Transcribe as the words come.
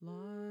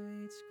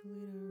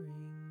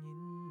glittering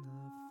in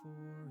the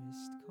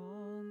forest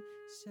calm,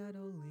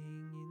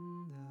 settling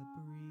in the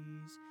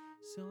breeze,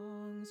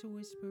 songs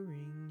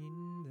whispering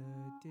in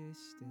the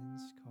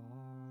distance,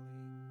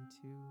 calling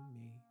to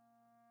me.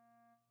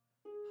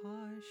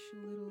 Hush,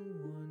 little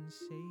one,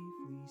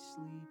 safely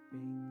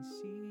sleeping,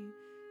 see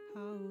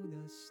how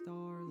the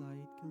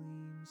starlight gleams